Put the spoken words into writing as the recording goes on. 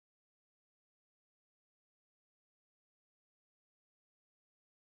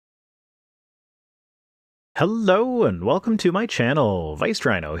Hello and welcome to my channel,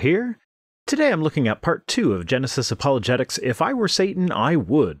 Rhino here. Today I'm looking at part 2 of Genesis Apologetics If I Were Satan, I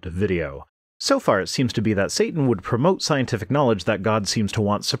Would video. So far it seems to be that Satan would promote scientific knowledge that God seems to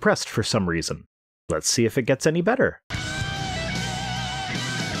want suppressed for some reason. Let's see if it gets any better.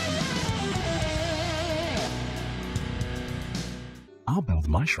 I'll build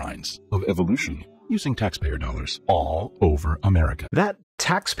my shrines of evolution using taxpayer dollars all over America. That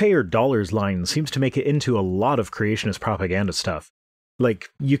taxpayer dollars line seems to make it into a lot of creationist propaganda stuff. Like,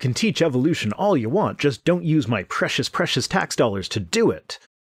 you can teach evolution all you want, just don't use my precious, precious tax dollars to do it.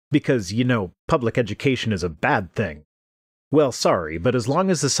 Because, you know, public education is a bad thing. Well, sorry, but as long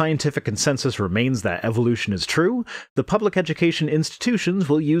as the scientific consensus remains that evolution is true, the public education institutions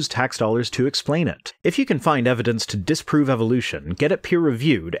will use tax dollars to explain it. If you can find evidence to disprove evolution, get it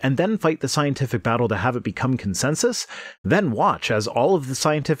peer-reviewed, and then fight the scientific battle to have it become consensus, then watch as all of the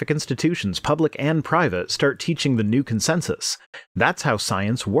scientific institutions, public and private, start teaching the new consensus. That's how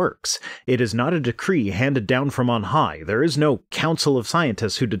science works. It is not a decree handed down from on high. There is no council of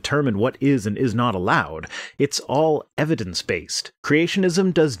scientists who determine what is and is not allowed. It's all evidence-based.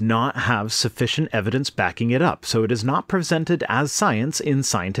 Creationism does not have sufficient evidence backing it up, so it is not presented as science in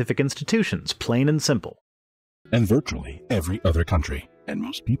scientific institutions, plain and simple. And virtually every other country. And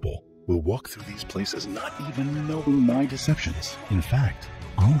most people will walk through these places not even knowing my deceptions. In fact,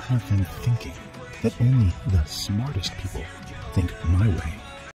 I'll have them thinking that only the smartest people think my way.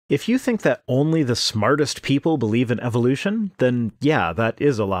 If you think that only the smartest people believe in evolution, then yeah, that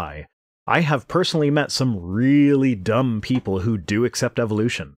is a lie. I have personally met some really dumb people who do accept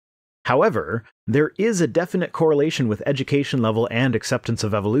evolution. However, there is a definite correlation with education level and acceptance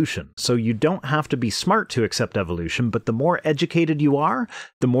of evolution, so you don't have to be smart to accept evolution, but the more educated you are,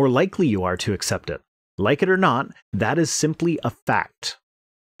 the more likely you are to accept it. Like it or not, that is simply a fact.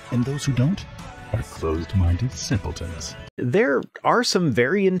 And those who don't are closed-minded simpletons. There are some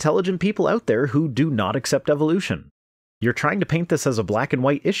very intelligent people out there who do not accept evolution. You're trying to paint this as a black and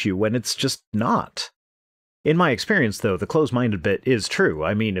white issue when it's just not. In my experience, though, the closed-minded bit is true.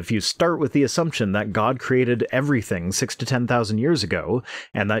 I mean, if you start with the assumption that God created everything 6,000 to 10,000 years ago,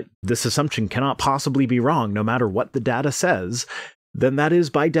 and that this assumption cannot possibly be wrong no matter what the data says, then that is,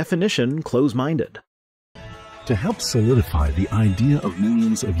 by definition, closed-minded. To help solidify the idea of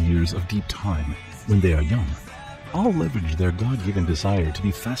millions of years of deep time when they are young, I'll leverage their God-given desire to be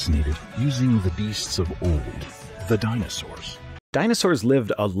fascinated using the beasts of old. The dinosaurs. Dinosaurs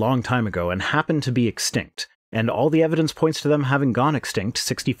lived a long time ago and happened to be extinct, and all the evidence points to them having gone extinct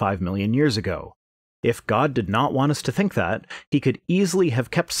 65 million years ago. If God did not want us to think that, he could easily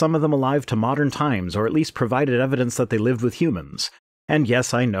have kept some of them alive to modern times, or at least provided evidence that they lived with humans. And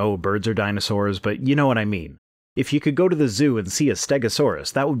yes, I know birds are dinosaurs, but you know what I mean. If you could go to the zoo and see a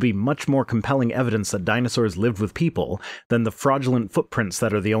stegosaurus, that would be much more compelling evidence that dinosaurs lived with people than the fraudulent footprints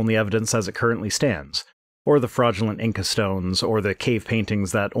that are the only evidence as it currently stands. Or the fraudulent Inca stones, or the cave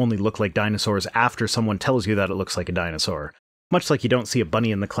paintings that only look like dinosaurs after someone tells you that it looks like a dinosaur. Much like you don't see a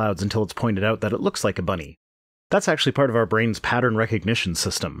bunny in the clouds until it's pointed out that it looks like a bunny. That's actually part of our brain's pattern recognition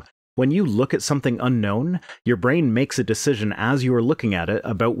system. When you look at something unknown, your brain makes a decision as you are looking at it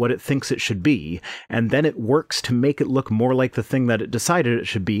about what it thinks it should be, and then it works to make it look more like the thing that it decided it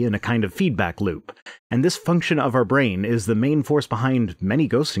should be in a kind of feedback loop. And this function of our brain is the main force behind many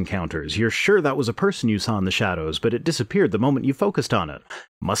ghost encounters. You're sure that was a person you saw in the shadows, but it disappeared the moment you focused on it.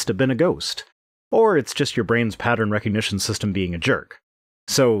 Must have been a ghost. Or it's just your brain's pattern recognition system being a jerk.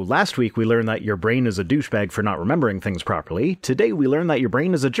 So, last week we learned that your brain is a douchebag for not remembering things properly. Today we learned that your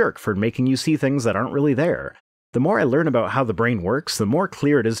brain is a jerk for making you see things that aren't really there. The more I learn about how the brain works, the more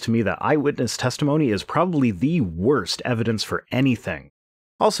clear it is to me that eyewitness testimony is probably the worst evidence for anything.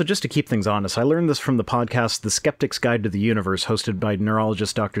 Also, just to keep things honest, I learned this from the podcast The Skeptic's Guide to the Universe, hosted by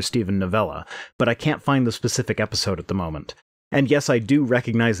neurologist Dr. Stephen Novella, but I can't find the specific episode at the moment. And yes, I do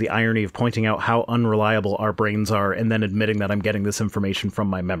recognize the irony of pointing out how unreliable our brains are and then admitting that I'm getting this information from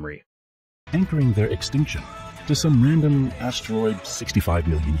my memory. Anchoring their extinction to some random asteroid 65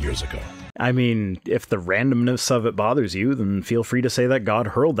 million years ago. I mean, if the randomness of it bothers you, then feel free to say that God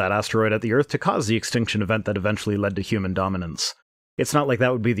hurled that asteroid at the Earth to cause the extinction event that eventually led to human dominance. It's not like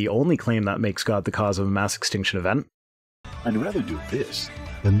that would be the only claim that makes God the cause of a mass extinction event. I'd rather do this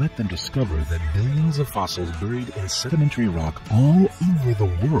than let them discover that billions of fossils buried in sedimentary rock all over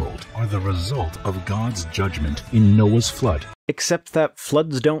the world are the result of God's judgment in Noah's flood. Except that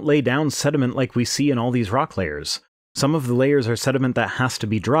floods don't lay down sediment like we see in all these rock layers. Some of the layers are sediment that has to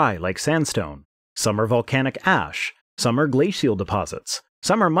be dry, like sandstone. Some are volcanic ash. Some are glacial deposits.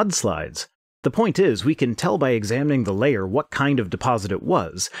 Some are mudslides. The point is, we can tell by examining the layer what kind of deposit it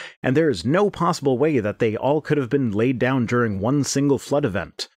was, and there is no possible way that they all could have been laid down during one single flood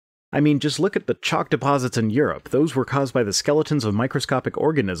event. I mean, just look at the chalk deposits in Europe. Those were caused by the skeletons of microscopic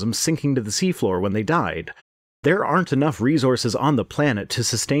organisms sinking to the seafloor when they died. There aren't enough resources on the planet to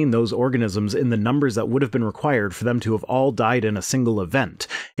sustain those organisms in the numbers that would have been required for them to have all died in a single event.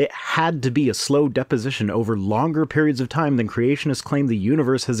 It had to be a slow deposition over longer periods of time than creationists claim the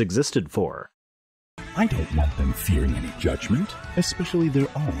universe has existed for. I don't want them fearing any judgment, especially their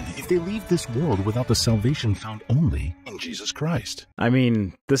own, if they leave this world without the salvation found only in Jesus Christ. I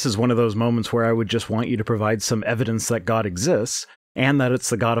mean, this is one of those moments where I would just want you to provide some evidence that God exists, and that it's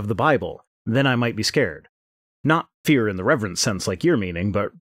the God of the Bible. Then I might be scared. Not fear in the reverent sense like you're meaning,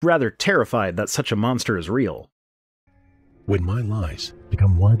 but rather terrified that such a monster is real. When my lies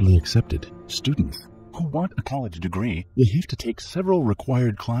become widely accepted, students who want a college degree will have to take several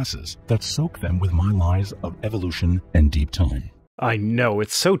required classes that soak them with my lies of evolution and deep time. I know,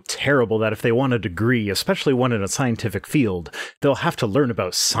 it's so terrible that if they want a degree, especially one in a scientific field, they'll have to learn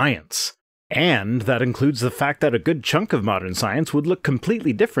about science. And that includes the fact that a good chunk of modern science would look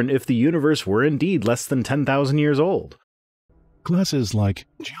completely different if the universe were indeed less than 10,000 years old. Classes like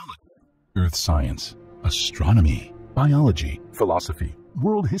geology, earth science, astronomy, biology, philosophy,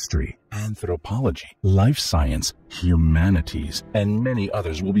 world history, anthropology, life science, humanities, and many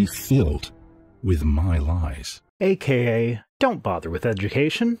others will be filled with my lies. AKA, don't bother with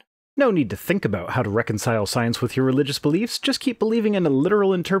education. No need to think about how to reconcile science with your religious beliefs, just keep believing in a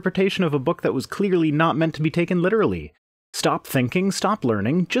literal interpretation of a book that was clearly not meant to be taken literally. Stop thinking, stop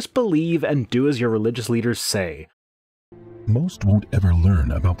learning, just believe and do as your religious leaders say. Most won't ever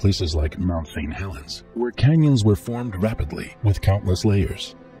learn about places like Mount St. Helens, where canyons were formed rapidly with countless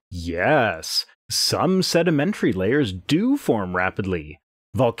layers. Yes, some sedimentary layers do form rapidly.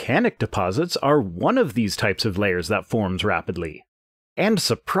 Volcanic deposits are one of these types of layers that forms rapidly. And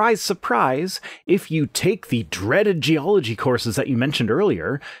surprise, surprise, if you take the dreaded geology courses that you mentioned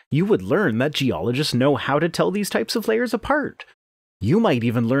earlier, you would learn that geologists know how to tell these types of layers apart. You might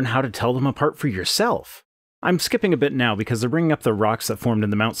even learn how to tell them apart for yourself. I'm skipping a bit now because they're bringing up the rocks that formed in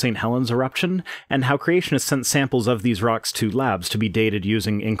the Mount St. Helens eruption, and how creationists sent samples of these rocks to labs to be dated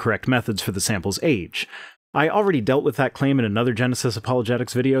using incorrect methods for the sample's age. I already dealt with that claim in another Genesis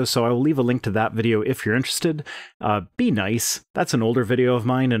apologetics video, so I will leave a link to that video if you're interested. Be nice. That's an older video of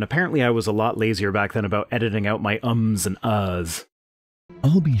mine, and apparently I was a lot lazier back then about editing out my ums and uhs.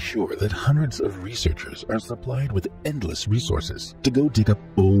 I'll be sure that hundreds of researchers are supplied with endless resources to go dig up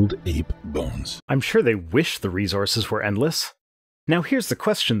old ape bones. I'm sure they wish the resources were endless. Now here's the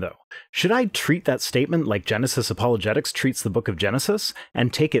question though. Should I treat that statement like Genesis apologetics treats the book of Genesis,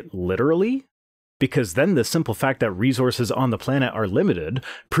 and take it literally? Because then the simple fact that resources on the planet are limited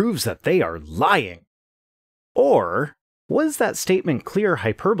proves that they are lying. Or was that statement clear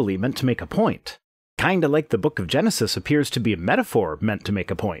hyperbole meant to make a point? Kinda like the book of Genesis appears to be a metaphor meant to make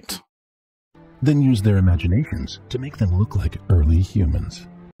a point. Then use their imaginations to make them look like early humans.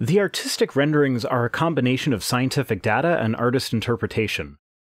 The artistic renderings are a combination of scientific data and artist interpretation.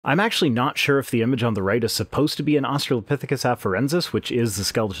 I'm actually not sure if the image on the right is supposed to be an Australopithecus afarensis, which is the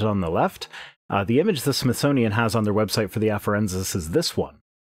skeleton on the left. The image the Smithsonian has on their website for the afarensis is this one.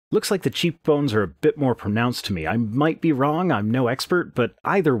 Looks like the cheekbones are a bit more pronounced to me. I might be wrong, I'm no expert, but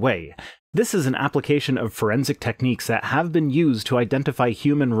either way, this is an application of forensic techniques that have been used to identify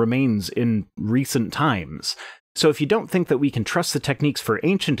human remains in recent times. So if you don't think that we can trust the techniques for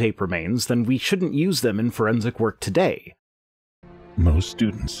ancient ape remains, then we shouldn't use them in forensic work today. Most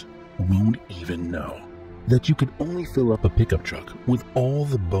students won't even know that you could only fill up a pickup truck with all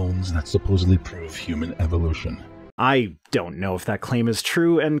the bones that supposedly prove human evolution. I don't know if that claim is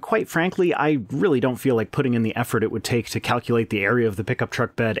true, and quite frankly, I really don't feel like putting in the effort it would take to calculate the area of the pickup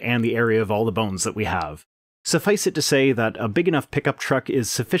truck bed and the area of all the bones that we have. Suffice it to say that a big enough pickup truck is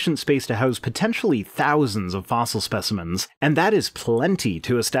sufficient space to house potentially thousands of fossil specimens, and that is plenty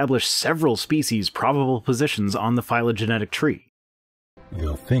to establish several species' probable positions on the phylogenetic tree.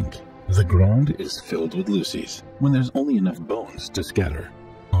 They'll think the ground is filled with Lucy's when there's only enough bones to scatter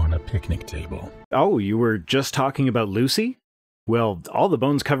on a picnic table. Oh, you were just talking about Lucy? Well, all the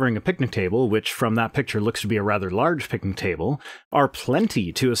bones covering a picnic table, which from that picture looks to be a rather large picnic table, are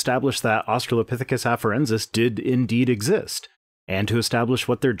plenty to establish that Australopithecus afarensis did indeed exist, and to establish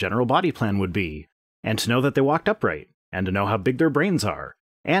what their general body plan would be, and to know that they walked upright, and to know how big their brains are,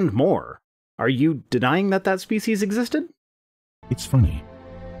 and more. Are you denying that that species existed? It's funny.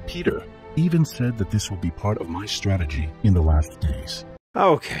 Peter even said that this will be part of my strategy in the last days.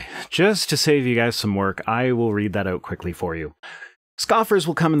 Okay, just to save you guys some work, I will read that out quickly for you. Scoffers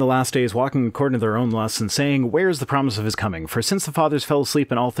will come in the last days walking according to their own lusts and saying, "Where is the promise of his coming? For since the fathers fell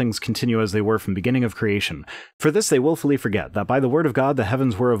asleep and all things continue as they were from beginning of creation. For this they willfully forget, that by the word of God the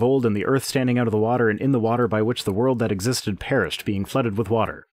heavens were of old, and the earth standing out of the water, and in the water by which the world that existed perished, being flooded with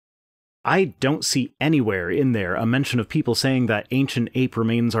water." I don't see anywhere in there a mention of people saying that ancient ape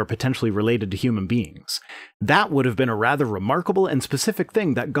remains are potentially related to human beings. That would have been a rather remarkable and specific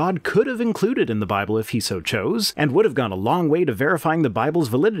thing that God could have included in the Bible if he so chose, and would have gone a long way to verifying the Bible's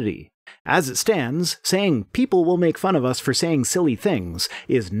validity. As it stands, saying people will make fun of us for saying silly things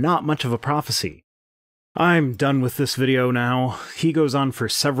is not much of a prophecy. I'm done with this video now. He goes on for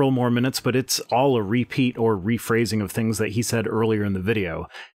several more minutes, but it's all a repeat or rephrasing of things that he said earlier in the video.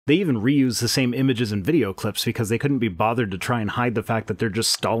 They even reuse the same images and video clips because they couldn't be bothered to try and hide the fact that they're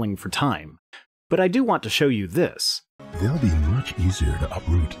just stalling for time. But I do want to show you this. They'll be much easier to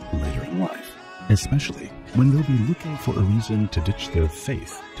uproot later in life, especially when they'll be looking for a reason to ditch their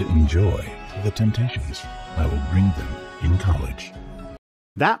faith to enjoy the temptations I will bring them in college.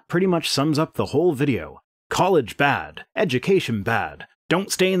 That pretty much sums up the whole video. College bad. Education bad.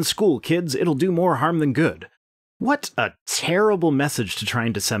 Don't stay in school, kids. It'll do more harm than good. What a terrible message to try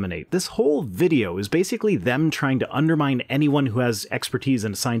and disseminate. This whole video is basically them trying to undermine anyone who has expertise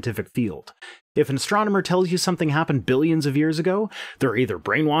in a scientific field. If an astronomer tells you something happened billions of years ago, they're either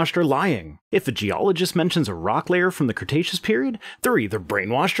brainwashed or lying. If a geologist mentions a rock layer from the Cretaceous period, they're either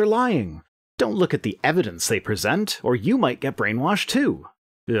brainwashed or lying. Don't look at the evidence they present, or you might get brainwashed too.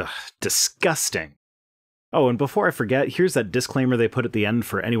 Ugh, disgusting. Oh, and before I forget, here's that disclaimer they put at the end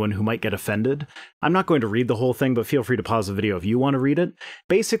for anyone who might get offended. I'm not going to read the whole thing, but feel free to pause the video if you want to read it.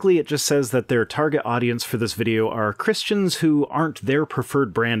 Basically, it just says that their target audience for this video are Christians who aren't their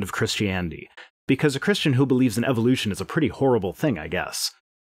preferred brand of Christianity, because a Christian who believes in evolution is a pretty horrible thing, I guess.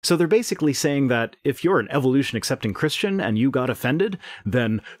 So they're basically saying that if you're an evolution-accepting Christian and you got offended,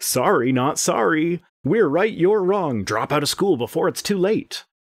 then sorry, not sorry. We're right, you're wrong. Drop out of school before it's too late.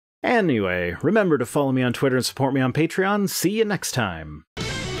 Anyway, remember to follow me on Twitter and support me on Patreon. See you next time.